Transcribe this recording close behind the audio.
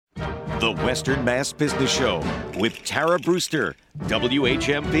The Western Mass Business Show with Tara Brewster,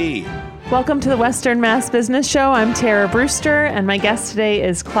 WHMP. Welcome to the Western Mass Business Show. I'm Tara Brewster, and my guest today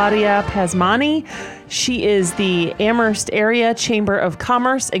is Claudia Pasmani. She is the Amherst Area Chamber of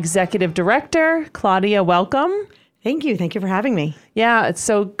Commerce Executive Director. Claudia, welcome. Thank you. Thank you for having me. Yeah, it's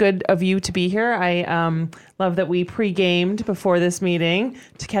so good of you to be here. I love that we pre-gamed before this meeting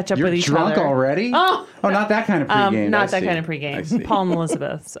to catch up with each other. You're drunk already? Oh, not that kind of pre-game. Not that kind of pre-game. Paul and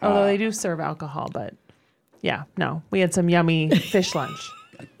Elizabeth's. Although they do serve alcohol, but yeah, no. We had some yummy fish lunch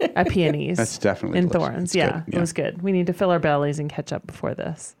at Peonies. That's definitely in delicious. Thorns. It's Yeah, good. it was good. We need to fill our bellies and catch up before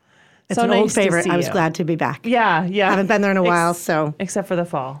this. It's so an nice old favorite. to see I was you. glad to be back. Yeah. I haven't been there in a while, so. Except for the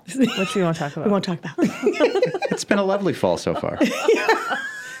fall, which we won't talk about. We won't talk about. It's been a lovely fall so far.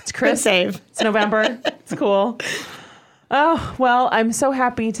 It's crisp. Save. It's November. It's cool. Oh, well, I'm so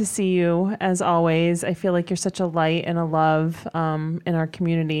happy to see you, as always. I feel like you're such a light and a love in our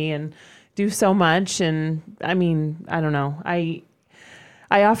community and do so much. And I mean, I don't know. I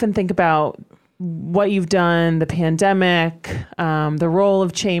often think about what you've done, the pandemic, the role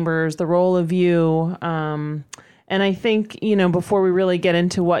of chambers, the role of you. And I think, before we really get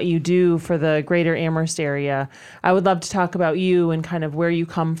into what you do for the greater Amherst area, I would love to talk about you and kind of where you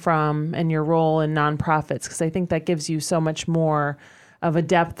come from and your role in nonprofits, because I think that gives you so much more of a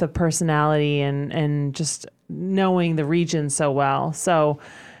depth of personality and just knowing the region so well. So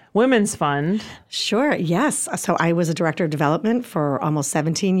Women's Fund. Sure, yes. So I was a director of development for almost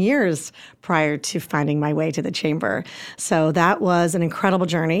 17 years prior to finding my way to the chamber. So that was an incredible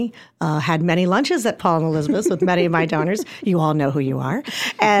journey. Had many lunches at Paul and Elizabeth's with many of my donors. You all know who you are.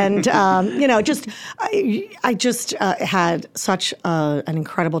 And, I just had such an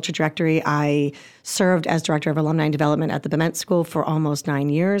incredible trajectory. I served as director of alumni and development at the Bement School for almost 9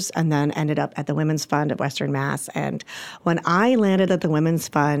 years and then ended up at the Women's Fund at Western Mass. And when I landed at the Women's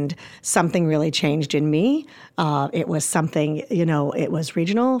Fund, something really changed in me. It was something, it was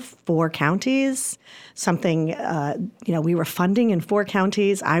regional, 4 counties, something, we were funding in 4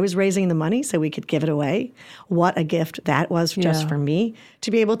 counties. I was raising the money so we could give it away. What a gift that was just for me to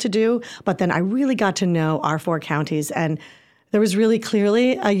be able to do. But then I really got to know our 4 counties, and there was really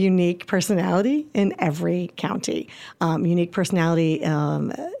clearly a unique personality in every county, unique personality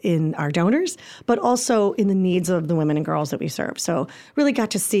in our donors, but also in the needs of the women and girls that we serve. So really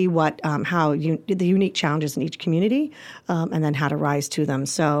got to see the unique challenges in each community and then how to rise to them.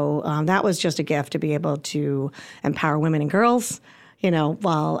 So that was just a gift to be able to empower women and girls,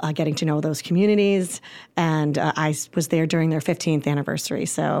 while getting to know those communities. And I was there during their 15th anniversary.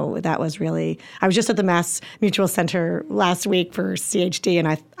 So that was really, I was just at the Mass Mutual Center last week for CHD, and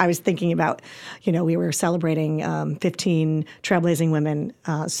I was thinking about, we were celebrating 15 trailblazing women.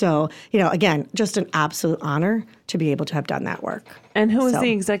 So, again, just an absolute honor to be able to have done that work. And who was the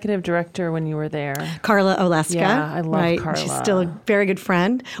executive director when you were there? Carla Oleska. Yeah, I love Carla. She's still a very good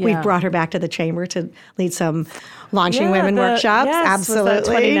friend. Yeah. We've brought her back to the chamber to lead some launching women workshops. Yes, absolutely. was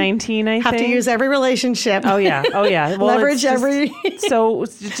that 2019, I think? Have to use every relationship. Oh, yeah. Well, leverage every. So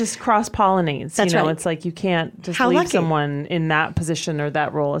it just cross-pollinates. That's right. It's like you can't just How leave lucky. someone in that position or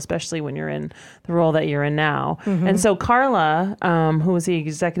that role, especially when you're in the role that you're in now. Mm-hmm. And so Carla, who was the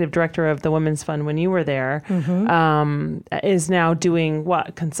executive director of the Women's Fund when you were there, is now doing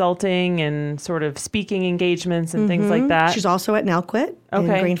consulting and sort of speaking engagements and things like that. She's also at Nalquit in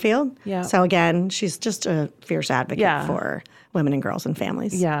Greenfield. Yeah. So again, she's just a fierce advocate for women and girls and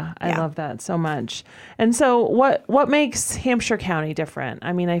families. Yeah, I love that so much. And so what makes Hampshire County different?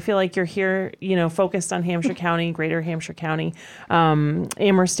 I mean, I feel like you're here, focused on Hampshire County, greater Hampshire County,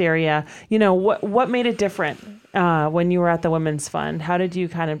 Amherst area. What made it different when you were at the Women's Fund? How did you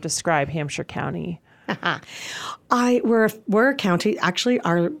kind of describe Hampshire County? We're a county. Actually,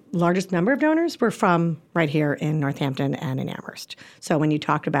 our largest number of donors were from right here in Northampton and in Amherst. So when you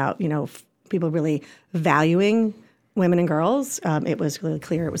talked about, people really valuing women and girls, it was really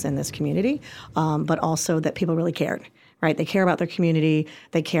clear it was in this community, but also that people really cared. Right, they care about their community.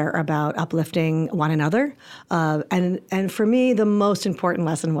 They care about uplifting one another, and for me, the most important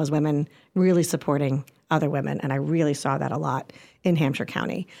lesson was women really supporting other women, and I really saw that a lot in Hampshire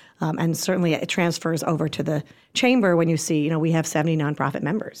County, and certainly it transfers over to the chamber when you see, we have 70 nonprofit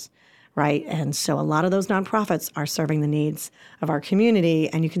members. Right. And so a lot of those nonprofits are serving the needs of our community,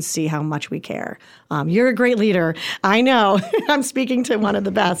 and you can see how much we care. You're a great leader. I know. I'm speaking to one of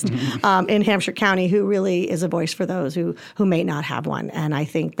the best in Hampshire County who really is a voice for those who may not have one. And I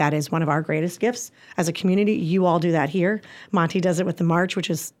think that is one of our greatest gifts as a community. You all do that here. Monty does it with the March, which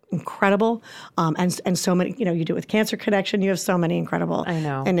is incredible, and so many. You do it with Cancer Connection. You have so many incredible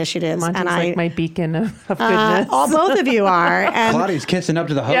initiatives. Monty's and like my beacon of goodness. Both of you are. And Claudia's kissing up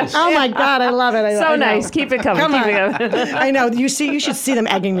to the host. oh my God, I love it. So nice. Keep it coming. Come Keep on. it coming. I know. You should see them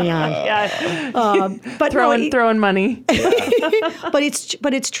egging me on. But throwing money. but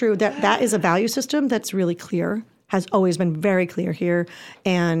it's true that is a value system that's really clear. Has always been very clear here,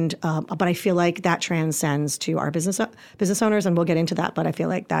 and but I feel like that transcends to our business owners, and we'll get into that. But I feel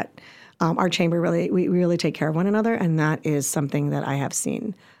like that our chamber we really take care of one another, and that is something that I have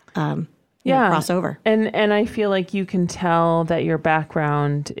seen. Cross over. And I feel like you can tell that your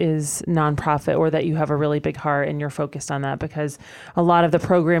background is nonprofit or that you have a really big heart and you're focused on that, because a lot of the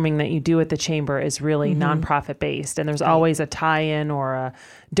programming that you do at the chamber is really nonprofit based, and there's always a tie-in or a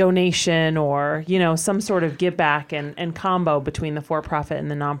donation or, some sort of give back and combo between the for-profit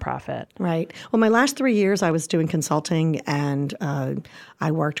and the nonprofit. Right. Well, my last 3 years I was doing consulting, and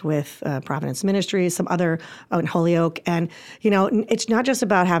I worked with Providence Ministries, some other in Holyoke. And, it's not just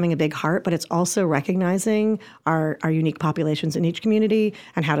about having a big heart, but it's also recognizing our unique populations in each community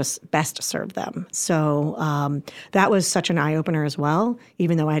and how to best serve them. So that was such an eye-opener as well.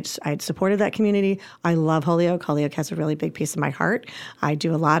 Even though I'd supported that community, I love Holyoke. Holyoke has a really big piece of my heart. I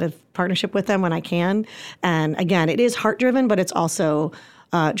do a lot of partnership with them when I can. And again, it is heart-driven, but it's also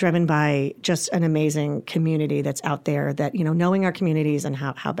driven by just an amazing community that's out there that, knowing our communities and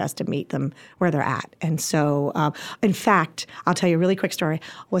how best to meet them where they're at. And so, in fact, I'll tell you a really quick story.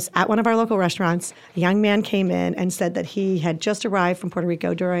 Was at one of our local restaurants, a young man came in and said that he had just arrived from Puerto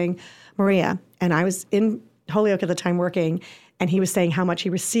Rico during Maria. And I was in Holyoke at the time working, and he was saying how much he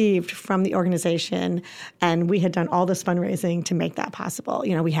received from the organization. And we had done all this fundraising to make that possible.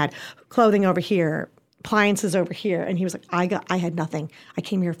 We had clothing over here, appliances over here. And he was like, I had nothing. I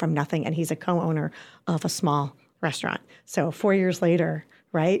came here from nothing. And he's a co-owner of a small restaurant. So 4 years later,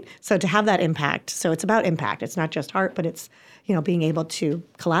 right? So to have that impact. So it's about impact. It's not just heart, but it's, being able to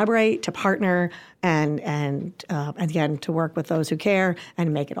collaborate, to partner, and again, to work with those who care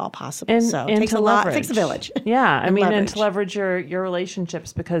and make it all possible. So it takes a lot. It takes a village. Yeah. And to leverage your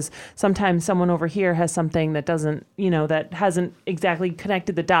relationships, because sometimes someone over here has something that doesn't, that hasn't exactly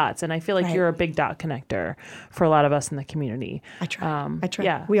connected the dots. And I feel like you're a big dot connector for a lot of us in the community. I try.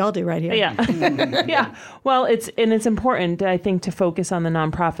 Yeah. We all do right here. Yeah. Yeah. Well, it's important, I think, to focus on the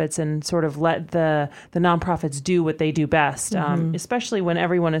nonprofits and sort of let the nonprofits do what they do best, especially when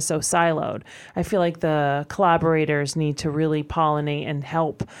everyone is so siloed. I feel like the collaborators need to really pollinate and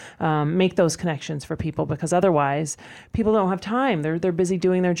help make those connections for people, because otherwise people don't have time. They're busy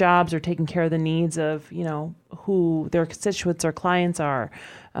doing their jobs or taking care of the needs of, who their constituents or clients are.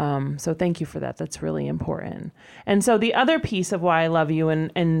 So thank you for that. That's really important. And so the other piece of why I love you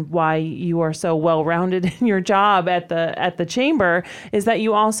and why you are so well-rounded in your job at the chamber is that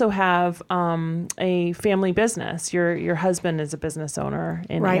you also have a family business. Your husband is a business owner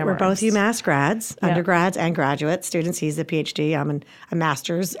in Right. Amherst. We're both UMass grads, undergrads and graduate students. He's a PhD. I'm a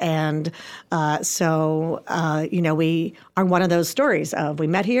master's. And so we are one of those stories of we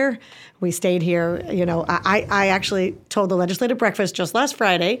met here, we stayed here. I actually told the legislative breakfast just last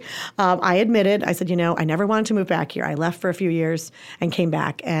Friday. I admitted, I said, I never wanted to move back here. I left for a few years and came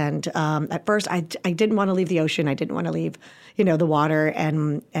back. And at first, I didn't want to leave the ocean. I didn't want to leave, the water.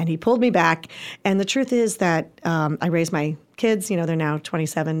 And he pulled me back. And the truth is that I raised my kids. They're now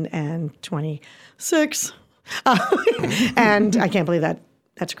 27 and 26. And I can't believe that.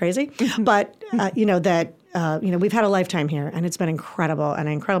 That's crazy. But, we've had a lifetime here, and it's been incredible, an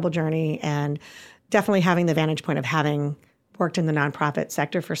incredible journey. And definitely having the vantage point of having worked in the nonprofit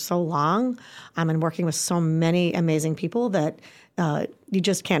sector for so long, and working with so many amazing people that you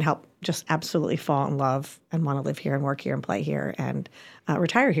just can't help just absolutely fall in love and want to live here and work here and play here and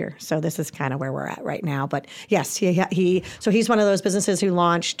retire here. So this is kind of where we're at right now. But yes, he's one of those businesses who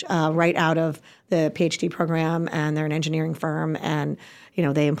launched right out of the PhD program, and they're an engineering firm, and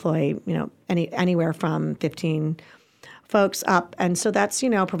they employ anywhere from 15 folks up, and so that's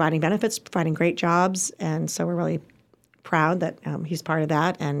providing benefits, providing great jobs, and so we're really proud that he's part of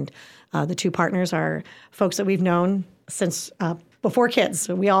that. And the two partners are folks that we've known since before kids.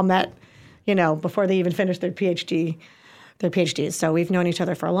 So we all met, before they even finished their PhDs. So we've known each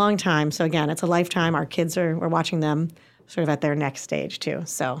other for a long time. So again, it's a lifetime. Our kids we're watching them sort of at their next stage too.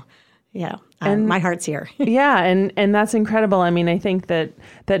 So yeah, and my heart's here. Yeah, and that's incredible. I mean, I think that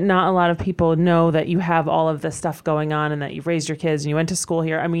not a lot of people know that you have all of this stuff going on and that you've raised your kids and you went to school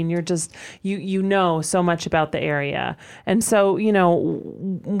here. I mean, you're just, you know so much about the area. And so,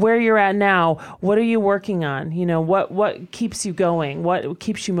 where you're at now, what are you working on? What keeps you going? What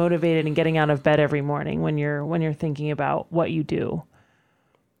keeps you motivated and getting out of bed every morning when you're thinking about what you do?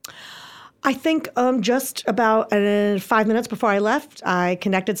 I think just about 5 minutes before I left, I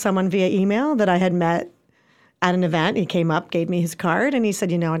connected someone via email that I had met at an event. He came up, gave me his card, and he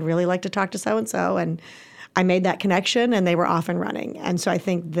said, I'd really like to talk to so-and-so. And I made that connection, and they were off and running. And so I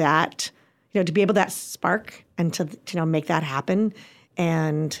think that, to be able to that spark and to make that happen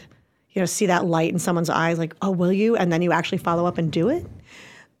and, see that light in someone's eyes, like, oh, will you? And then you actually follow up and do it.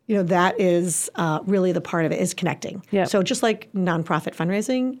 That is really the part of it, is connecting. Yep. So just like nonprofit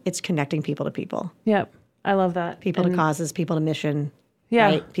fundraising, it's connecting people to people. Yep. I love that. People to causes, people to mission. Yeah.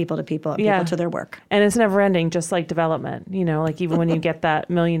 Right? People to people, people to their work. And it's never ending, just like development. Like even when you get that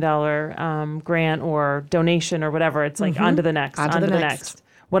 $1 million grant or donation or whatever, it's like on to the next, on to the next.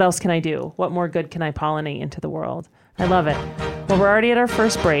 What else can I do? What more good can I pollinate into the world? I love it. Well, we're already at our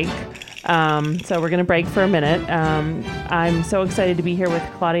first break. So we're going to break for a minute. I'm so excited to be here with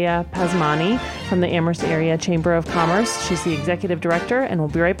Claudia Pasmani from the Amherst Area Chamber of Commerce. She's the executive director, and we'll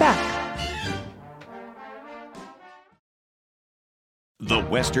be right back. The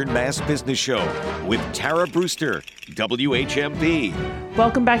Western Mass Business Show with Tara Brewster, WHMP.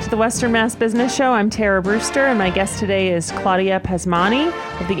 Welcome back to the Western Mass Business Show. I'm Tara Brewster, and my guest today is Claudia Pasmani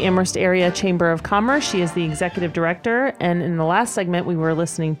of the Amherst Area Chamber of Commerce. She is the executive director, and in the last segment, we were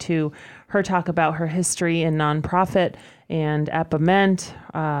listening to her talk about her history in nonprofit and at Bement,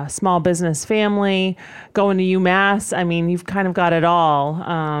 small business family, going to UMass. I mean, you've kind of got it all.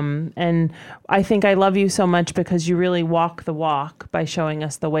 And I think I love you so much because you really walk the walk by showing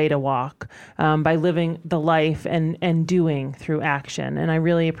us the way to walk, by living the life and doing through action. And I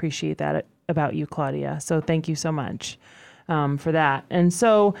really appreciate that about you, Claudia. So thank you so much for that. And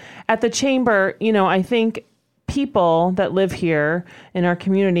so at the Chamber, I think people that live here in our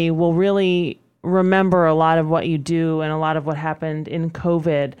community will really remember a lot of what you do and a lot of what happened in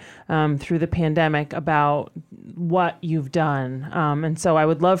COVID through the pandemic about what you've done. And so I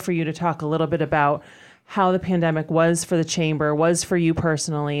would love for you to talk a little bit about how the pandemic was for the Chamber, was for you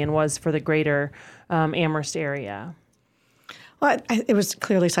personally, and was for the greater Amherst area. Well, it was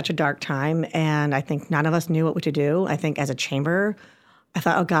clearly such a dark time, and I think none of us knew what to do. I think as a chamber, I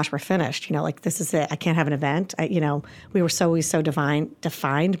thought, oh gosh, we're finished. This is it. I can't have an event. We were so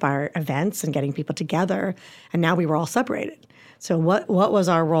defined by our events and getting people together, and now we were all separated. So what was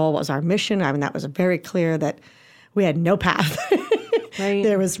our role? What was our mission? I mean, that was very clear that we had no path. Right.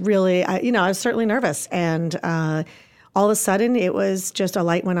 There was really, I was certainly nervous, and all of a sudden, it was just a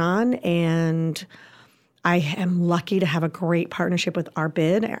light went on, and I am lucky to have a great partnership with our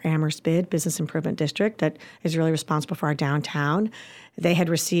BID, our Amherst BID, Business Improvement District, that is really responsible for our downtown. They had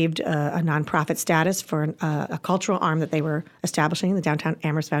received a nonprofit status for a cultural arm that they were establishing, the Downtown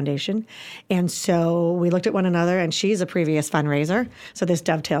Amherst Foundation. And so we looked at one another, and she's a previous fundraiser. So this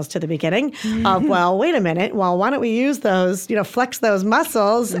dovetails to the beginning of, well, wait a minute. Well, why don't we use those, flex those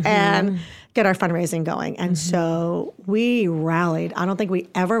muscles and get our fundraising going? And so we rallied. I don't think we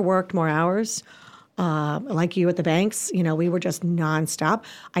ever worked more hours. Like you at the banks, we were just nonstop.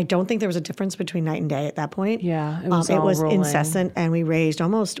 I don't think there was a difference between night and day at that point. Yeah, it was rolling. incessant, and we raised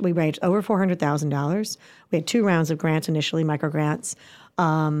over $400,000. We had 2 rounds of grants initially, micro grants,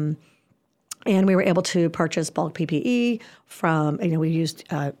 and we were able to purchase bulk PPE from. We used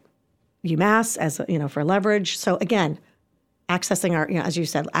UMass as for leverage. So again, accessing our, as you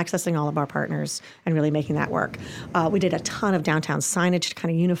said, accessing all of our partners and really making that work. We did a ton of downtown signage to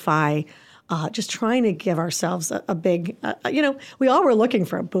kind of unify. Just trying to give ourselves a big, we all were looking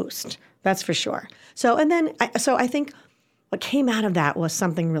for a boost, that's for sure. So I think what came out of that was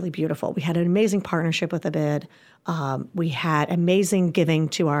something really beautiful. We had an amazing partnership with the BID. We had amazing giving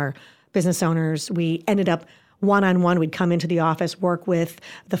to our business owners. We ended up one-on-one. We'd come into the office, work with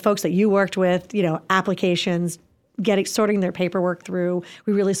the folks that you worked with, applications, sorting their paperwork through.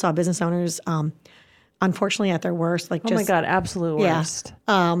 We really saw business owners unfortunately at their worst, like oh my God, absolute worst.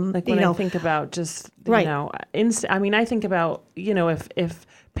 Like when I think about just, I think about, if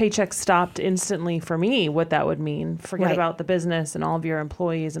paychecks stopped instantly for me, what that would mean. Forget about the business and all of your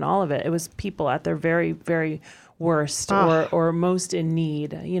employees and all of it. It was people at their very, very worst or most in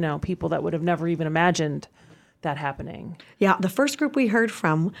need, people that would have never even imagined that happening. Yeah. The first group we heard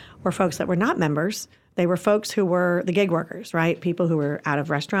from were folks that were not members. They were folks who were the gig workers, right? People who were out of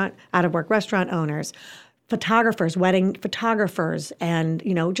work restaurant owners, photographers, wedding photographers, and,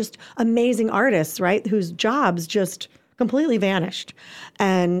 just amazing artists, right? Whose jobs just completely vanished.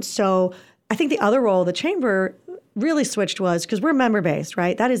 And so I think the other role the chamber really switched was, because we're member-based,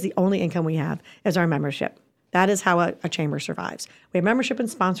 right? That is the only income we have is our membership. That is how a chamber survives. We have membership and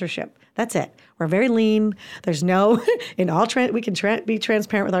sponsorship. That's it. We're very lean. There's no, we can be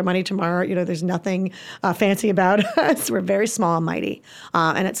transparent with our money tomorrow. There's nothing fancy about us. We're very small and mighty.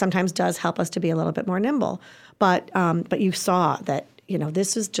 And it sometimes does help us to be a little bit more nimble. But you saw that,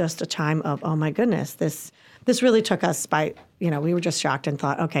 this is just a time of, oh my goodness, this really took us by, we were just shocked and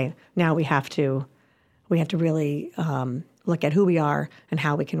thought, okay, now we have to really look at who we are and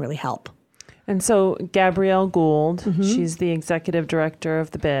how we can really help. And so Gabrielle Gould, she's the executive director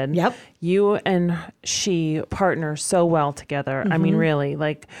of the bid. Yep. You and she partner so well together. I mean, really,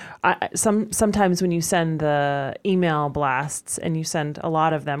 like sometimes when you send the email blasts, and you send a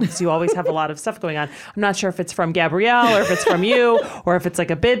lot of them because you always have a lot of stuff going on. I'm not sure if it's from Gabrielle or if it's from you or if it's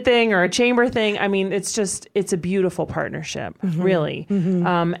like a bid thing or a chamber thing. I mean, it's a beautiful partnership, really.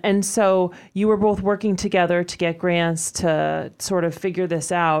 And so you were both working together to get grants to sort of figure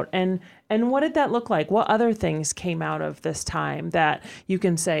this out. And what did that look like? What other things came out of this time that you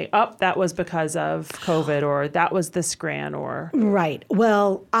can say, that was because of COVID, or that was this grant, or? Right.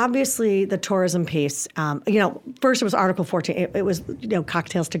 Well, obviously the tourism piece, first it was Article 14. It was,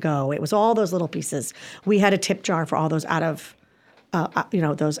 cocktails to go. It was all those little pieces. We had a tip jar for all those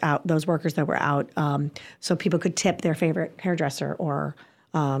those workers that were out, so people could tip their favorite hairdresser or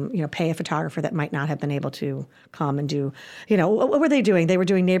pay a photographer that might not have been able to come and do, what were they doing? They were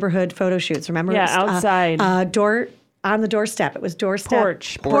doing neighborhood photo shoots. Remember? Yeah, outside. On the doorstep. It was doorstep.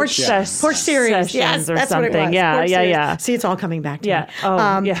 Porch series. Yes, or that's something. What it was. Yeah, Porch yeah, series. yeah. See, it's all coming back to yeah. me.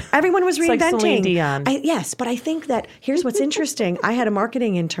 Oh, yeah. Everyone was It's reinventing. like Celine Dion. Yes, but I think that here's what's interesting. I had a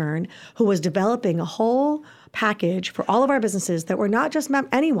marketing intern who was developing a whole package for all of our businesses that were not just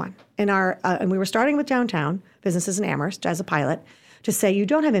anyone in our, and we were starting with downtown businesses in Amherst as a pilot, to say, you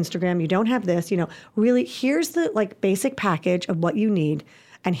don't have Instagram, you don't have this, really here's the basic package of what you need.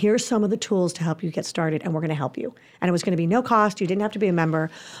 And here's some of the tools to help you get started, and we're going to help you. And it was going to be no cost. You didn't have to be a member.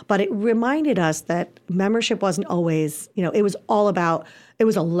 But it reminded us that membership wasn't always, it was all about, it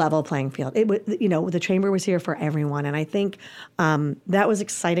was a level playing field. It was, the chamber was here for everyone. And I think that was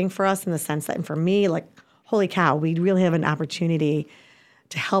exciting for us in the sense that, and for me, holy cow, we really have an opportunity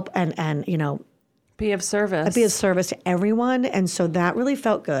to help and be of service. Be of service to everyone. And so that really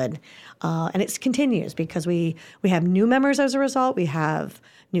felt good. And it continues because we have new members as a result. We have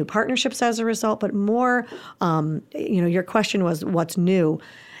new partnerships as a result. But more, your question was what's new.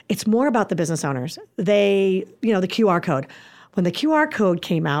 It's more about the business owners. The QR code. When the QR code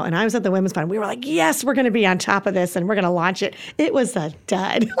came out, and I was at the Women's Fund, we were like, yes, we're going to be on top of this, and we're going to launch it. It was a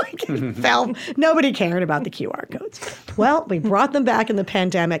dud. It fell. Nobody cared about the QR codes. Well, we brought them back in the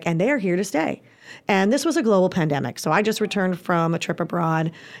pandemic, and they are here to stay. And this was a global pandemic. So I just returned from a trip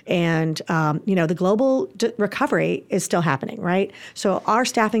abroad, and the global recovery is still happening, right? So our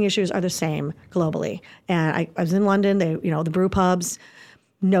staffing issues are the same globally. And I was in London, the brew pubs,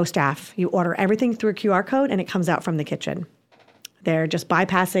 no staff. You order everything through a QR code, and it comes out from the kitchen. They're just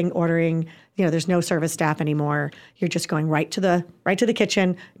bypassing ordering. There's no service staff anymore. You're just going right to the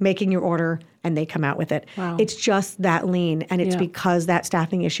kitchen, making your order, and they come out with it. Wow. It's just that lean, and it's because that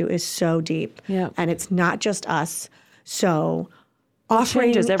staffing issue is so deep. Yeah. And it's not just us. So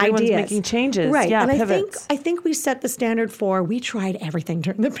offering changes. Everyone's ideas. making changes. Right. Yeah, and pivots. I think we set the standard for, we tried everything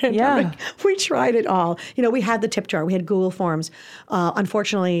during the pandemic. Yeah. We tried it all. We had the tip jar. We had Google Forms.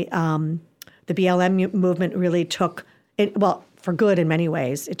 Unfortunately, the BLM movement really took it, for good in many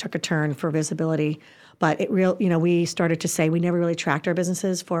ways. It took a turn for visibility, but we started to say we never really tracked our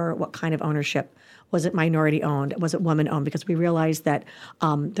businesses for what kind of ownership. Was it minority owned? Was it woman owned? Because we realized that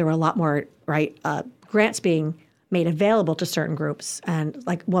there were a lot more grants being made available to certain groups, and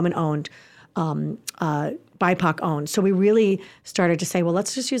like woman owned, BIPOC owned. So we really started to say, well,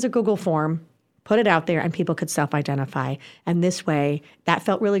 let's just use a Google form, put it out there, and people could self-identify. And this way, that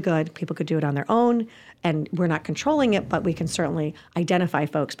felt really good. People could do it on their own, and we're not controlling it, but we can certainly identify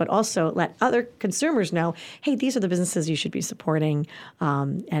folks, but also let other consumers know, hey, these are the businesses you should be supporting.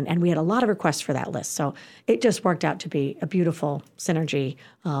 And we had a lot of requests for that list. So it just worked out to be a beautiful synergy.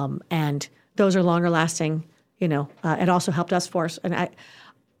 And those are longer lasting. It also helped us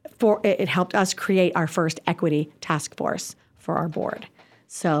it helped us create our first equity task force for our board.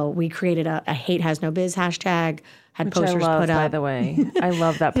 So we created a Hate Has No Biz hashtag, had Which posters I love, put up. by the way. I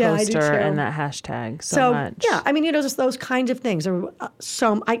love that Yeah, I do poster too. and that hashtag so much. Yeah, I mean, just those kinds of things.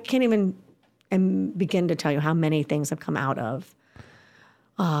 So I can't even begin to tell you how many things have come out of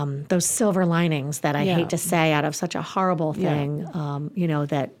those silver linings that I hate to say out of such a horrible thing,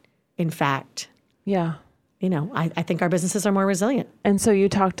 that in fact... Yeah. I think our businesses are more resilient. And so you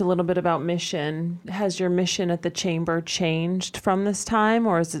talked a little bit about mission. Has your mission at the Chamber changed from this time,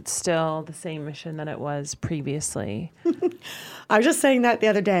 or is it still the same mission that it was previously? I was just saying that the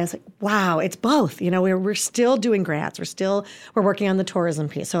other day. I was like, wow, it's both. We're still doing grants. We're working on the tourism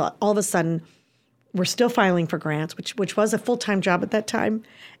piece. So all of a sudden, we're still filing for grants, which was a full-time job at that time.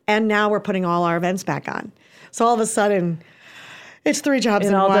 And now we're putting all our events back on. So all of a sudden, it's 3 jobs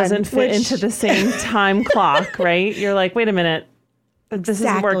in one. It all doesn't fit into the same time clock, right? You're like, wait a minute, this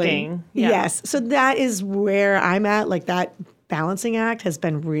isn't working. Yeah. Yes. So that is where I'm at. Like, that balancing act has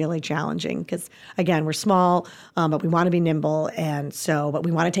been really challenging because, again, we're small, but we want to be nimble. But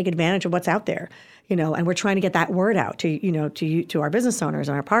we want to take advantage of what's out there, and we're trying to get that word out to our business owners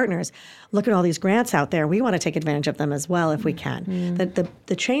and our partners. Look at all these grants out there. We want to take advantage of them as well if we can.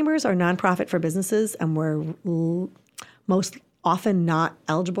 The chambers are nonprofit for businesses, and we're most often not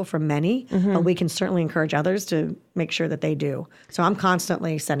eligible for many, but we can certainly encourage others to make sure that they do. So I'm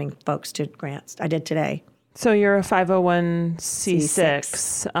constantly sending folks to grants. I did today. So you're a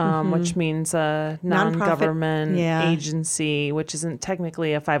 501c6, which means a non-government agency, which isn't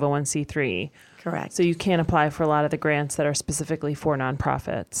technically a 501c3. Correct. So you can't apply for a lot of the grants that are specifically for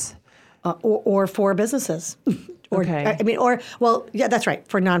nonprofits. Or for businesses. Okay. That's right,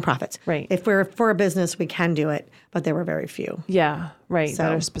 for nonprofits. Right. If we're for a business, we can do it, but there were very few. Yeah, right, So-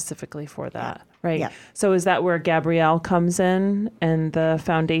 that are specifically for that. Right. Yeah. So is that where Gabrielle comes in and the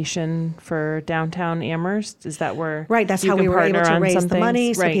Foundation for Downtown Amherst? Is that where Right, that's you how can we were able partner to on raise some the things?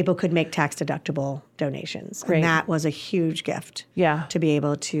 money so Right. people could make tax-deductible donations. Great. And that was a huge gift Yeah. to be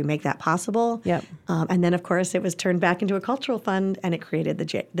able to make that possible. Yep. And then, of course, it was turned back into a cultural fund, and it created the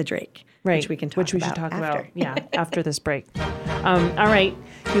Drake, Right. which we can talk about Which we should talk after. about, yeah, after this break. All right.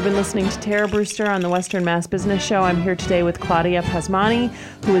 You've been listening to Tara Brewster on the Western Mass Business Show. I'm here today with Claudia Pasmani,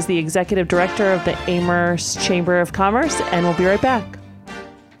 who is the Executive Director of the Amherst Chamber of Commerce, and we'll be right back.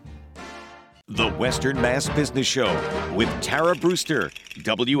 The Western Mass Business Show with Tara Brewster,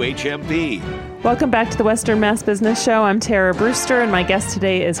 WHMP. Welcome back to the Western Mass Business Show. I'm Tara Brewster, and my guest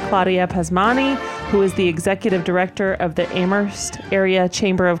today is Claudia Pasmani, who is the Executive Director of the Amherst Area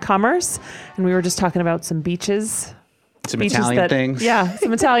Chamber of Commerce. And we were just talking about some beaches. Some Italian things. Yeah,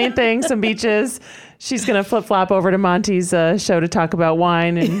 some Italian things, some beaches. She's going to flip-flop over to Monty's show to talk about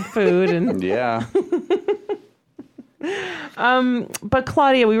wine and food. And Yeah. But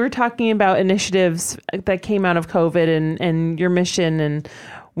Claudia, we were talking about initiatives that came out of COVID and your mission and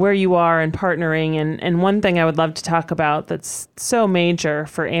where you are and partnering. And one thing I would love to talk about that's so major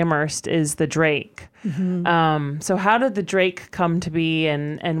for Amherst is the Drake. So how did the Drake come to be,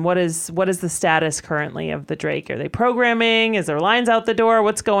 and what is the status currently of the Drake? Are they programming? Is there lines out the door?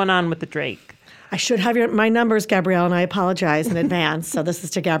 What's going on with the Drake? I should have my numbers, Gabrielle, and I apologize in advance. So this is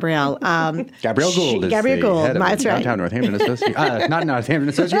to Gabrielle. Gabrielle Gould is Gabrielle the Gould, head of that's right. Downtown Northampton Association. Not Northampton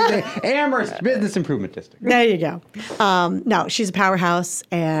Association, Amherst Business Improvement District. There you go. No, she's a powerhouse,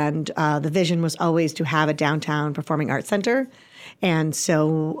 and the vision was always to have a downtown performing arts center. And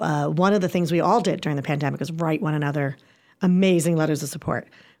so one of the things we all did during the pandemic was write one another amazing letters of support,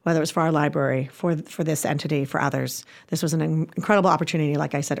 whether it was for our library, for this entity, for others. This was an incredible opportunity,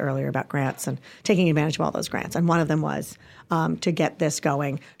 like I said earlier, about grants and taking advantage of all those grants. And one of them was to get this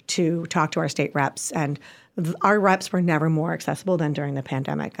going, to talk to our state reps. And our reps were never more accessible than during the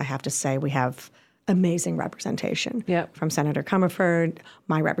pandemic. I have to say, we have amazing representation. Yep. From Senator Comerford,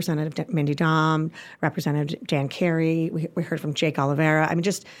 my representative Mindy Dom, Representative Dan Carey. We heard from Jake Oliveira. I mean,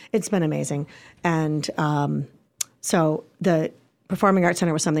 it's been amazing. And so the Performing Arts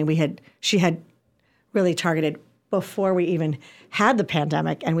Center was something she had really targeted before we even had the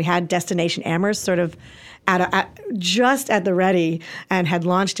pandemic, and we had Destination Amherst sort of just at the ready and had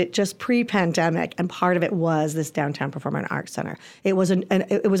launched it just pre-pandemic, and part of it was this Downtown Performing Arts Center. It was a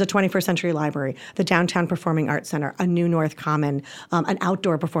 21st century library, the Downtown Performing Arts Center, a new North Common, an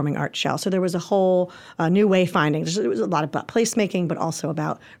outdoor performing arts shell. So there was a whole new wayfinding. It was a lot about placemaking, but also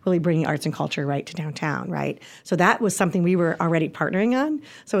about really bringing arts and culture right to downtown, right? So that was something we were already partnering on.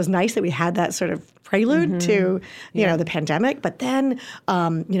 So it was nice that we had that sort of prelude to the pandemic, but then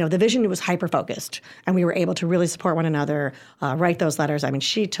the vision was hyper focused, and we were able to really support one another, write those letters. I mean,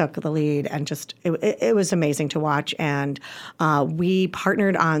 she took the lead, and just it was amazing to watch. And we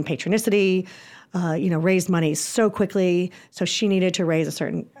partnered on patronicity. Raised money so quickly, so she needed to raise a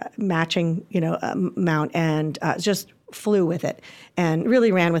certain matching amount, and just flew with it and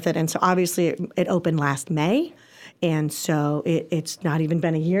really ran with it. And so obviously it opened last May. And so it's not even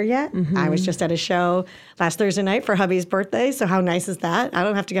been a year yet. Mm-hmm. I was just at a show last Thursday night for hubby's birthday. So how nice is that? I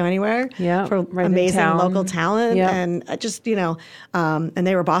don't have to go anywhere Yeah, for right in amazing town. local talent. Yep. And just, and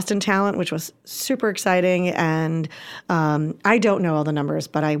they were Boston talent, which was super exciting. And I don't know all the numbers,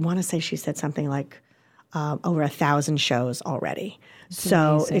 but I want to say she said something like over 1,000 shows already.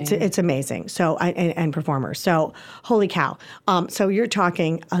 So amazing. it's amazing. So and performers. So holy cow. So you're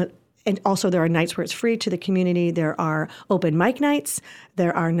talking. And also, there are nights where it's free to the community. There are open mic nights.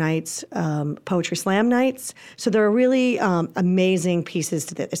 There are nights, poetry slam nights. So there are really amazing pieces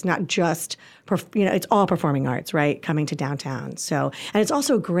to this. It's not just, it's all performing arts, right? Coming to downtown. So, and it's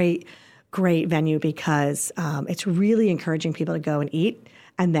also a great venue because it's really encouraging people to go and eat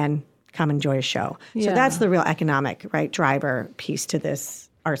and then come enjoy a show. Yeah. So that's the real economic, right, driver piece to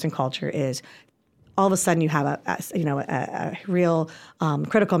this arts and culture is. All of a sudden, you have a real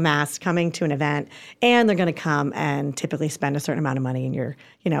critical mass coming to an event, and they're going to come and typically spend a certain amount of money in your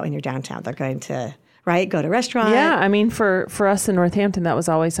downtown. They're going to go to a restaurant. Yeah, I mean, for us in Northampton, that was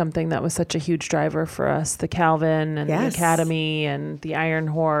always something that was such a huge driver for us. The Calvin and the Academy and the Iron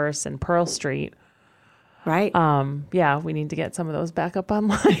Horse and Pearl Street. Right. Yeah, we need to get some of those back up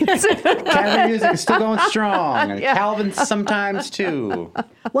online. Academy music is still going strong, and Calvin sometimes too.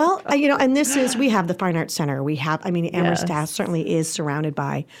 Well, and we have the Fine Arts Center. We have, Amherst certainly is surrounded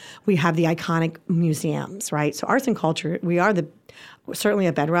by, we have the iconic museums, right? So arts and culture, we are certainly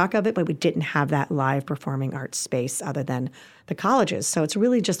a bedrock of it, but we didn't have that live performing arts space other than the colleges. So it's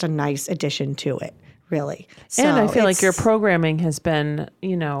really just a nice addition to it. Really. So and I feel like your programming has been,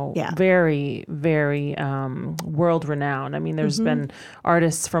 very, very world renowned. I mean, there's been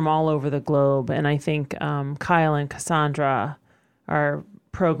artists from all over the globe. And I think Kyle and Cassandra are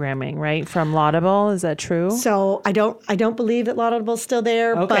programming, right? From Laudable. Is that true? So I don't believe that Laudable's still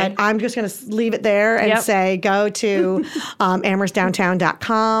there, Okay. but I'm just going to leave it there and say go to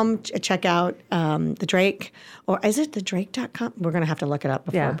amherstdowntown.com, check out the Drake. Or is it the Drake.com? We're going to have to look it up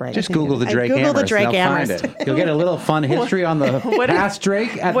before break. Just Google the Drake Google Amherst. the Drake and they'll Amherst. find it. You'll get a little fun history on the past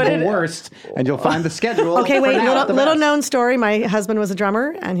Drake at the worst, and you'll find the schedule. Okay, for wait. now at the Little best. known story. My husband was a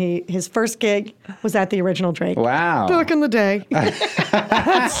drummer, and his first gig was at the original Drake. Wow. Back in the day.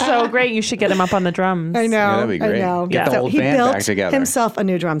 That's so great. You should get him up on the drums. I know. Yeah, that'd be great. I know. Get the So old he band built back together. himself a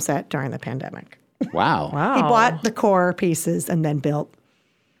new drum set during the pandemic. Wow. Wow. He bought the core pieces and then built.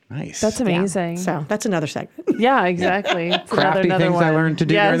 Nice. That's amazing. So that's another segment. Yeah, exactly. It's Crafty another things one. I learned to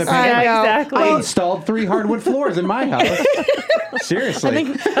do during the Yes, pandemic. yeah, I know. exactly. I installed 3 hardwood floors in my house. Seriously.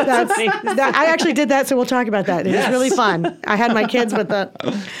 I think I actually did that, so we'll talk about that. It was really fun. I had my kids with the.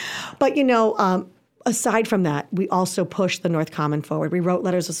 But aside from that, we also pushed the North Common forward. We wrote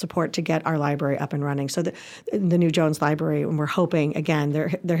letters of support to get our library up and running. So the new Jones Library, and we're hoping, again,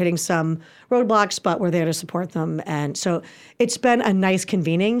 they're hitting some roadblocks, but we're there to support them. And so it's been a nice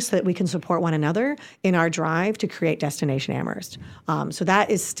convening so that we can support one another in our drive to create Destination Amherst. So that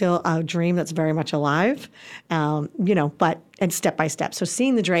is still a dream that's very much alive, but step by step. So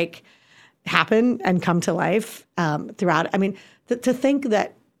seeing the Drake happen and come to life throughout, to think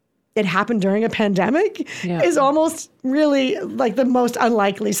that it happened during a pandemic is almost really like the most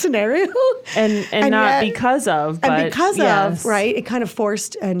unlikely scenario. And not yet, because of, but and because yes. of, right? It kind of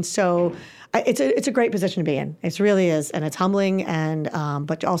forced, and so it's a great position to be in. It really is, and it's humbling, and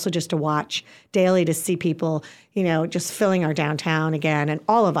but also just to watch daily, to see people, just filling our downtown again, and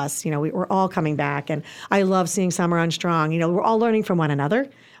all of us, we're all coming back, and I love seeing Summer on Strong. We're all learning from one another,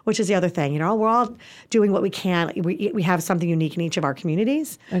 which is the other thing. We're all doing what we can. We have something unique in each of our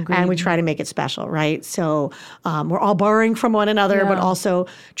communities, Agreed. And we try to make it special, right? So we're all borrowing from one another, but also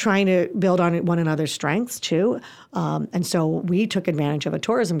trying to build on one another's strengths too. And so we took advantage of a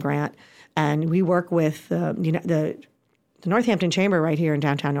tourism grant, and we work with the Northampton Chamber right here in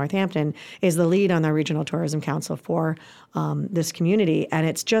downtown Northampton is the lead on the Regional Tourism Council for this community, and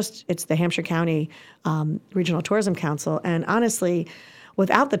it's the Hampshire County Regional Tourism Council, and honestly,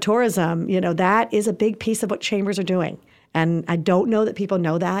 without the tourism, that is a big piece of what chambers are doing. And I don't know that people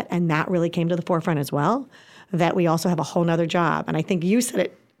know that, and that really came to the forefront as well, that we also have a whole nother job. And I think you said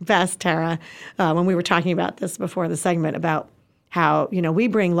it best, Tara, when we were talking about this before the segment about how, we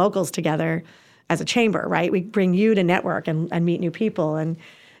bring locals together as a chamber, right? We bring you to network and meet new people and,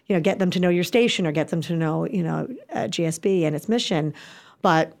 get them to know your station or get them to know, GSB and its mission.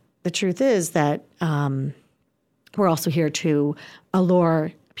 But the truth is that we're also here to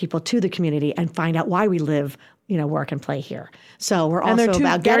allure people to the community and find out why we live, work and play here. So we're also they're two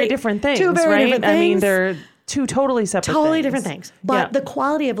about very getting different things, two very right? different I mean, things. they're two totally separate things. Totally different things. But the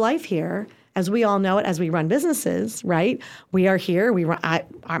quality of life here, as we all know it, as we run businesses, right? We are here.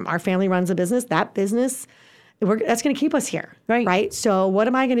 Our family runs a business. That business that's going to keep us here. Right. So what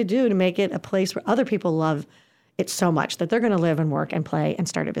am I going to do to make it a place where other people love it so much that they're going to live and work and play and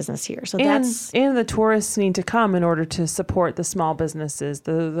start a business here? So and the tourists need to come in order to support the small businesses,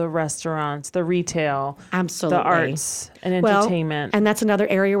 the restaurants, the retail, absolutely, the arts and entertainment. And that's another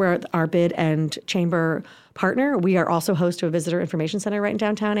area where our bid and chamber partner. We are also host to a visitor information center right in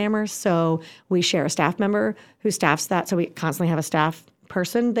downtown Amherst. So we share a staff member who staffs that. So we constantly have a staff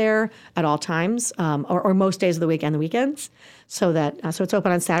person there at all times, or most days of the week and the weekends. So that so it's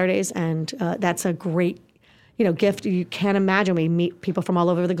open on Saturdays, and that's a great gift. You can't imagine. We meet people from all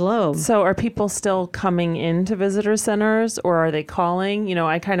over the globe. So are people still coming into visitor centers, or are they calling?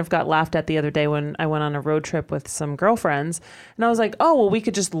 I kind of got laughed at the other day when I went on a road trip with some girlfriends, and I was like, oh, well, we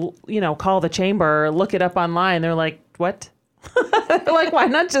could just, call the chamber, look it up online. They're like, what? Like, why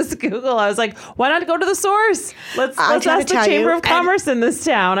not just Google? I was like, why not go to the source? Let's ask the Chamber of Commerce in this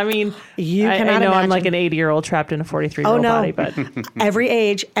town. I mean, I know imagine. I'm like an 80-year-old trapped in a 43-year-old body, but every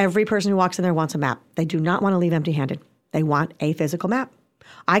age, every person who walks in there wants a map. They do not want to leave empty-handed. They want a physical map.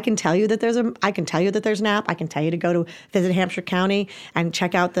 I can tell you that there's an app. I can tell you to go to visit Hampshire County and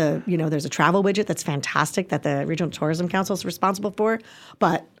check out there's a travel widget that's fantastic that the Regional Tourism Council is responsible for,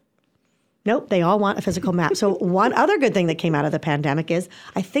 but nope, they all want a physical map. So one other good thing that came out of the pandemic is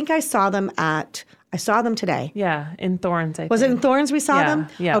I think I saw them today. Yeah, in Thorns, I think. Was it in Thorns we saw them?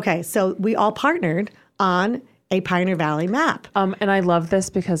 Yeah. Okay, so we all partnered on a Pioneer Valley map. And I love this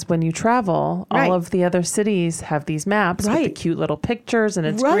because when you travel, all of the other cities have these maps with the cute little pictures, and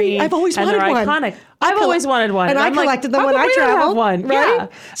it's green. I've always wanted one. And they're iconic. I've always wanted one. And I collected them when I traveled. One. Right? Yeah.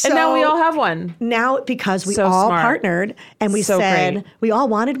 And now we all have one. Now, because we all partnered and we said great. we all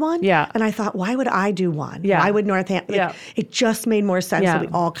wanted one. Yeah. And I thought, why would I do one? Yeah. Why would Northampton? Yeah. It just made more sense that we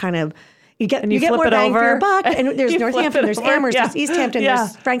all kind of... You get flip more it bang over. for your buck. And there's Northampton, there's Amherst, there's East Hampton,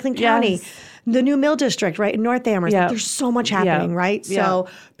 there's Franklin County. The new Mill District, right, in North Amherst. Yeah. There's so much happening, right? Yeah. So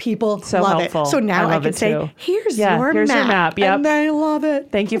people So love helpful. it. So now I can say, here's your map. Yep. And they love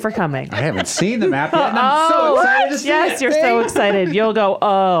it. Thank you for coming. I haven't seen the map yet, and I'm so excited to see it. Yes, you're so excited. You'll go,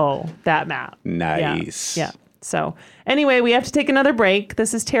 oh, that map. Nice. Yeah. So anyway, we have to take another break.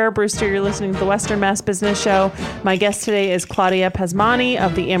 This is Tara Brewster. You're listening to the Western Mass Business Show. My guest today is Claudia Pasmani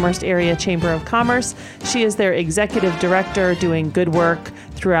of the Amherst Area Chamber of Commerce. She is their executive director doing good work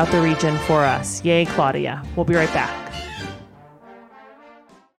throughout the region for us. Yay, Claudia. We'll be right back.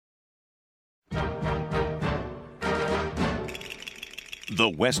 The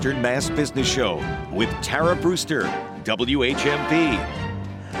Western Mass Business Show with Tara Brewster, WHMP.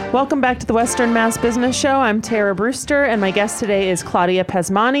 Welcome back to the Western Mass Business Show. I'm Tara Brewster, and my guest today is Claudia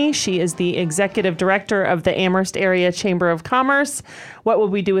Pasmani. She is the executive director of the Amherst Area Chamber of Commerce. What would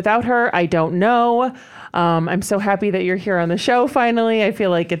we do without her? I don't know. I'm so happy that you're here on the show finally. I feel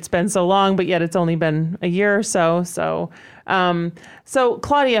like it's been so long, but yet it's only been a year or so. So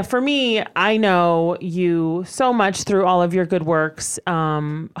Claudia, for me, I know you so much through all of your good works,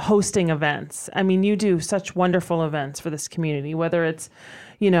 hosting events. I mean, you do such wonderful events for this community, whether it's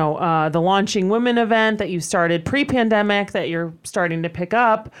the Launching Women event that you started pre-pandemic that you're starting to pick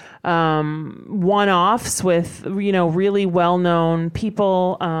up, one-offs with, really well-known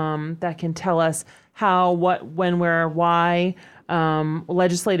people that can tell us how, what, when, where, why,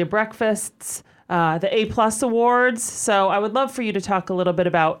 legislative breakfasts, the A+ awards. So I would love for you to talk a little bit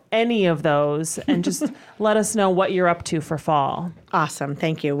about any of those and just let us know what you're up to for fall. Awesome.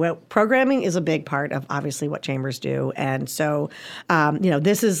 Thank you. Well, programming is a big part of obviously what chambers do. And so,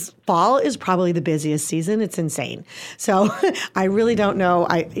 fall is probably the busiest season. It's insane. So I really don't know.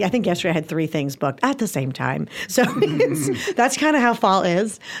 I think yesterday I had 3 things booked at the same time. So that's kind of how fall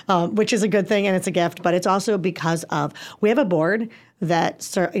is, which is a good thing and it's a gift. But it's also because of, we have a board that,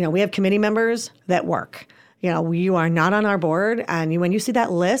 we have committee members that work. You are not on our board. And when you see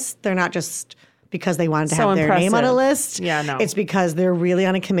that list, they're not just because they wanted to have their name on a list. Yeah, no. It's because they're really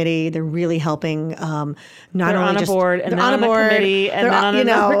on a committee. They're really helping. They're on a board, and then on a committee, and then on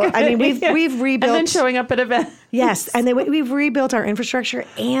another committee. I mean, we've rebuilt. And then showing up at events. Yes, and we've rebuilt our infrastructure,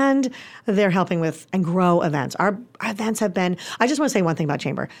 and they're helping with and grow events. Our events have been. I just want to say one thing about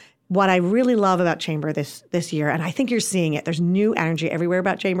Chamber. What I really love about Chamber this year, and I think you're seeing it, there's new energy everywhere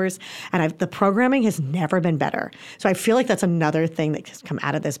about Chambers, and the programming has never been better. So I feel like that's another thing that has come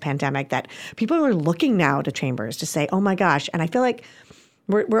out of this pandemic, that people are looking now to Chambers to say, oh my gosh, and I feel like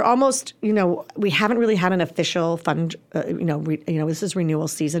we're almost, we haven't really had an official fund, this is renewal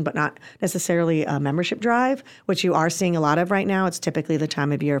season, but not necessarily a membership drive, which you are seeing a lot of right now. It's typically the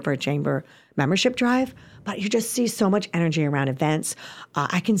time of year for a chamber membership drive, but you just see so much energy around events.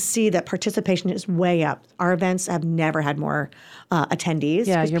 I can see that participation is way up. Our events have never had more attendees.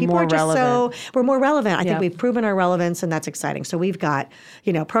 Yeah, you're more relevant. We're more relevant. I think we've proven our relevance, and that's exciting. So we've got,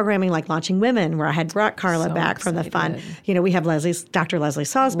 programming like Launching Women, where I had brought Carla back from the fun. We have Dr. Leslie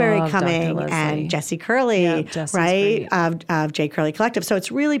Salisbury coming, and Jessie Curley, right, of J. Curley Collective. So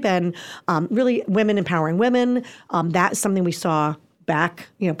it's really been really women empowering women. That's something we saw back,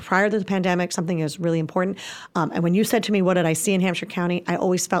 prior to the pandemic, something that was really important. And when you said to me, what did I see in Hampshire County? I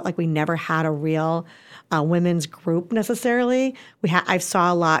always felt like we never had a real women's group necessarily. I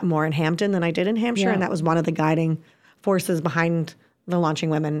saw a lot more in Hampton than I did in Hampshire, and that was one of the guiding forces behind the Launching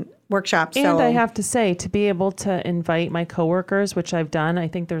Women workshop. And I have to say, to be able to invite my coworkers, which I've done, I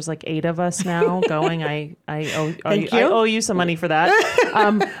think there's like 8 of us now going. I owe you some money for that.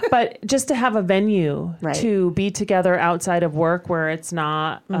 But just to have a venue to be together outside of work, where it's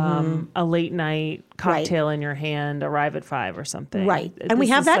not a late night cocktail in your hand, arrive at 5 or something. Right. And we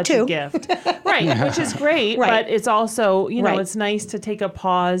have that too. A gift. Right. Which is great. But it's also, it's nice to take a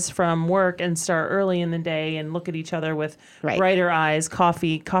pause from work and start early in the day and look at each other with brighter eyes,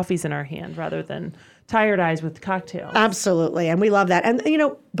 coffee's in our hand, rather than tired eyes with cocktails. Absolutely. And we love that. And,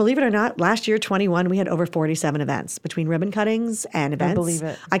 believe it or not, last year, 21, we had over 47 events between ribbon cuttings and events. I believe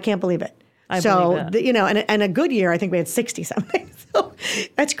it. I can't believe it. believe it. And a good year, I think we had 60 something. So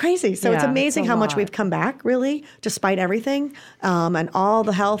that's crazy. So it's amazing how much we've come back, really, despite everything, and all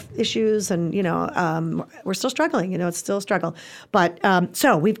the health issues. And, we're still struggling. It's still a struggle. But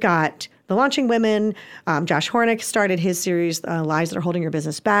so we've got the Launching Women. Josh Hornick started his series, Lies That Are Holding Your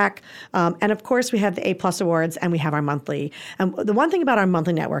Business Back. And of course, we have the A+ Awards, and we have our monthly. And the one thing about our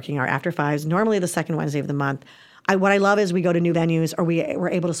monthly networking, our After Fives, normally the second Wednesday of the month, what I love is we go to new venues, or we're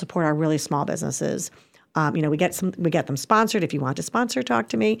able to support our really small businesses. We get them sponsored. If you want to sponsor, talk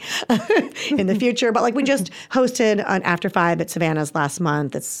to me in the future. But we just hosted an After Five at Savannah's last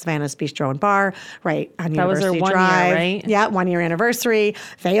month. It's Savannah's Bistro and Bar, right on that University was their 1 Drive. year, right? Yeah, 1 year anniversary.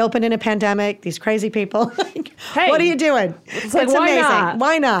 They opened in a pandemic. These crazy people. Hey, what are you doing? It's why amazing. not?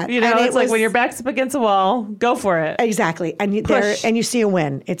 Why not? It's like when your back's up against a wall, go for it. Exactly, and you see a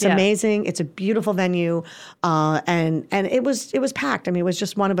win. It's amazing. It's a beautiful venue, and it was packed. I mean, it was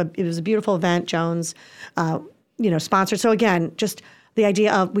just it was a beautiful event. Jones, sponsored. So again, just the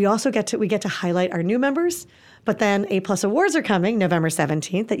idea of we get to highlight our new members. But then A+ Awards are coming November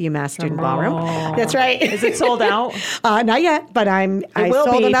 17th at UMass Student Ballroom. That's right. Is it sold out? Not yet, but I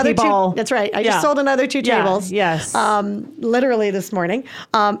sold another 2. That's right. I just sold another 2 tables. Yes. Literally this morning.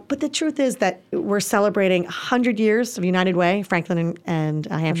 But the truth is that we're celebrating 100 years of United Way, Franklin and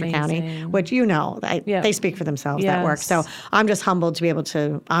Hampshire County, which they speak for themselves, that work. So I'm just humbled to be able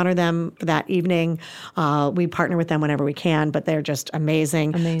to honor them for that evening. We partner with them whenever we can, but they're just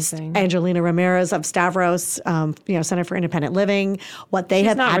amazing. Amazing. Angelina Ramirez of Stavros, Center for Independent Living, what they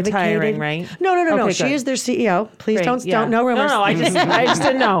have not advocated. Retiring, right? No. Okay, she good. is their CEO. Please don't no rumors. No, I just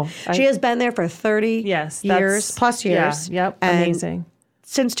didn't know. She has been there for 30 plus years. Yep, amazing.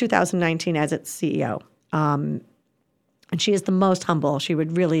 Since 2019 as its CEO. And she is the most humble. She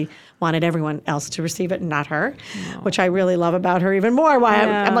would really wanted everyone else to receive it and not her, which I really love about her even more. Why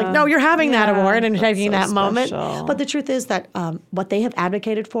I'm like, no, you're having that award and taking that moment. But the truth is that what they have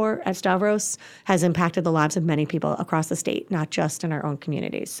advocated for at Stavros has impacted the lives of many people across the state, not just in our own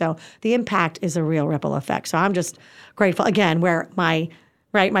communities. So the impact is a real ripple effect. So I'm just grateful, again, where my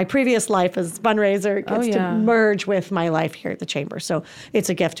previous life as fundraiser gets to merge with my life here at the Chamber. So it's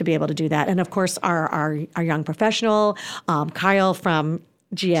a gift to be able to do that. And of course, our young professional, Kyle from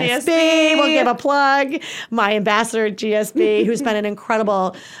GSB, we'll give a plug. My ambassador at GSB, who's been an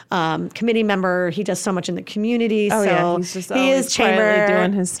incredible committee member. He does so much in the community. He's just always quietly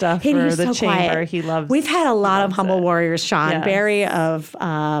doing his stuff for the Chamber. Quiet. He loves. We've had a lot of humble warriors. Sean Barry of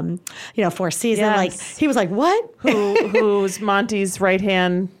Four Seasons. He was like, what? Who's Monty's right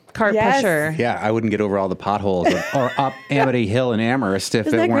hand cart pusher. Yeah, I wouldn't get over all the potholes or up Amity Hill in Amherst if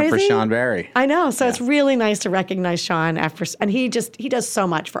it weren't crazy? for Sean Barry. I know. So it's really nice to recognize Sean and he does so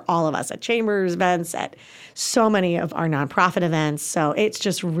much for all of us at Chambers events, at so many of our nonprofit events. So it's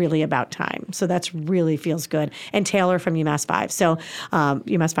just really about time. So that's really feels good. And Taylor from UMass 5. So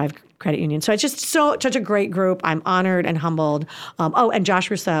UMass 5 Credit Union. So it's just such a great group. I'm honored and humbled. And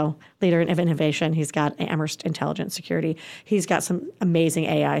Josh Rousseau, leader of innovation. He's got Amherst Intelligence Security. He's got some amazing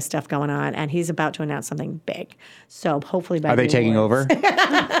AI stuff going on, and he's about to announce something big. So hopefully by Are they taking over?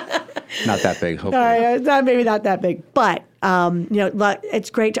 Not that big, hopefully. Maybe not that big, but it's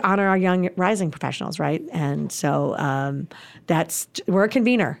great to honor our young rising professionals, right? And so we're a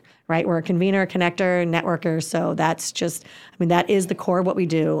convener, right? We're a convener, a connector, networker. So that's that is the core of what we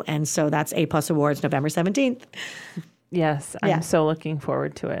do. And so that's A+ Awards, November 17th. Yes, I'm so looking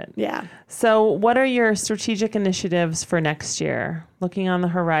forward to it. Yeah. So what are your strategic initiatives for next year? Looking on the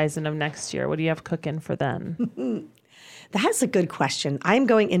horizon of next year, what do you have cooking for then? That's a good question. I'm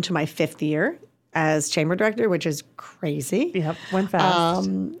going into my 5th year as chamber director, which is crazy. Yep, went fast.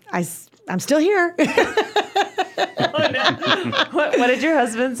 I'm still here. Oh, no. What did your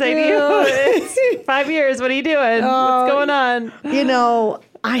husband say to you? It's 5 years. What are you doing? What's going on?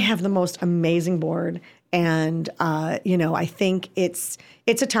 I have the most amazing board. And, I think it's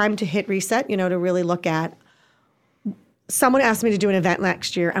a time to hit reset, to really look at. Someone asked me to do an event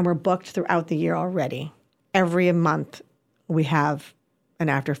next year, and we're booked throughout the year already. Every month we have an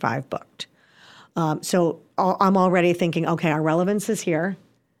After 5 booked. So I'm already thinking, okay, our relevance is here.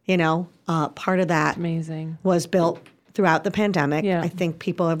 Part of that amazing was built throughout the pandemic. Yeah. I think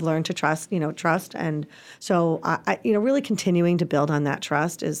people have learned to trust. And so, really continuing to build on that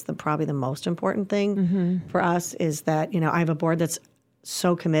trust is probably the most important thing for us is that, I have a board that's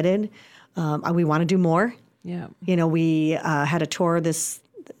so committed. We want to do more. Yeah. We had a tour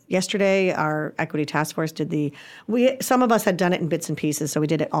yesterday. Our equity task force did some of us had done it in bits and pieces. So we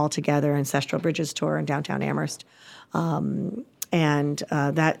did it all together, Ancestral Bridges tour in downtown Amherst. And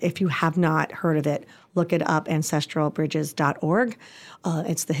that, if you have not heard of it, look it up, ancestralbridges.org.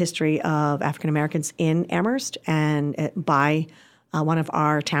 It's the history of African Americans in Amherst and by one of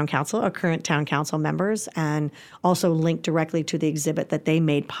our current town council members, and also linked directly to the exhibit that they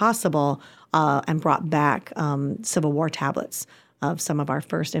made possible and brought back Civil War tablets of some of our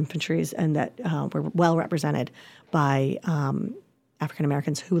first infantries, and that were well represented by African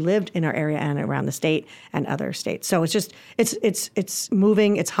Americans who lived in our area and around the state and other states. So it's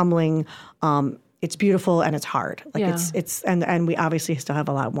moving, it's humbling, it's beautiful, and it's hard. And we obviously still have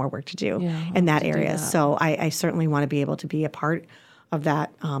a lot more work to do in that area. So I certainly want to be able to be a part of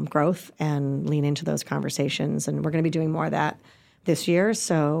that growth and lean into those conversations. And we're going to be doing more of that this year.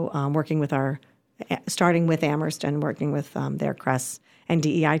 So starting with Amherst and working with their CRESS and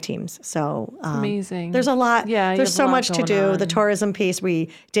DEI teams. So amazing. There's a lot. Yeah, there's so much to do. On. The tourism piece, we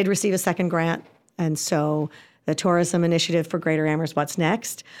did receive a second grant, and so the tourism initiative for Greater Amherst. What's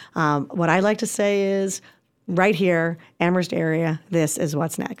next? What I like to say is, right here, Amherst area. This is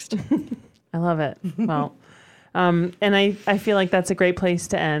what's next. I love it. Well, and I feel like that's a great place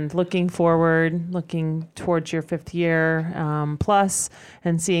to end. Looking forward, looking towards your 5th year plus,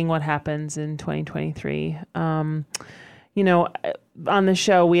 and seeing what happens in 2023. On the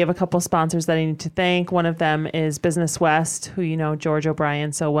show, we have a couple sponsors that I need to thank. One of them is Business West, who you know George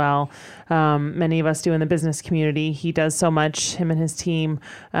O'Brien so well. Many of us do in the business community. He does so much, him and his team,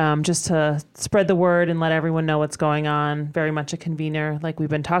 just to spread the word and let everyone know what's going on. Very much a convener, like we've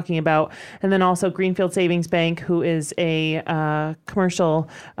been talking about. And then also Greenfield Savings Bank, who is a a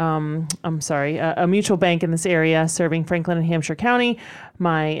mutual bank in this area serving Franklin and Hampshire County.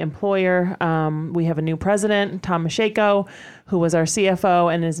 My employer, we have a new president, Tom Mashako, who was our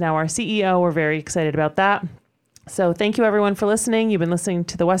CFO and is now our CEO. We're very excited about that. So thank you, everyone, for listening. You've been listening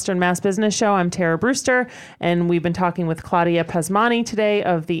to the Western Mass Business Show. I'm Tara Brewster, and we've been talking with Claudia Pesmani today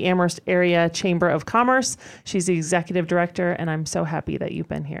of the Amherst Area Chamber of Commerce. She's the executive director, and I'm so happy that you've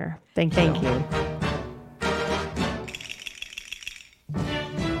been here. Thank you. Thank you.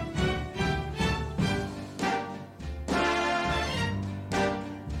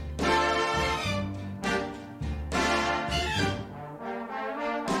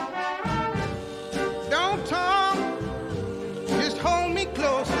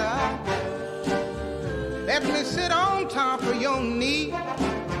 Let me sit on top of your knee.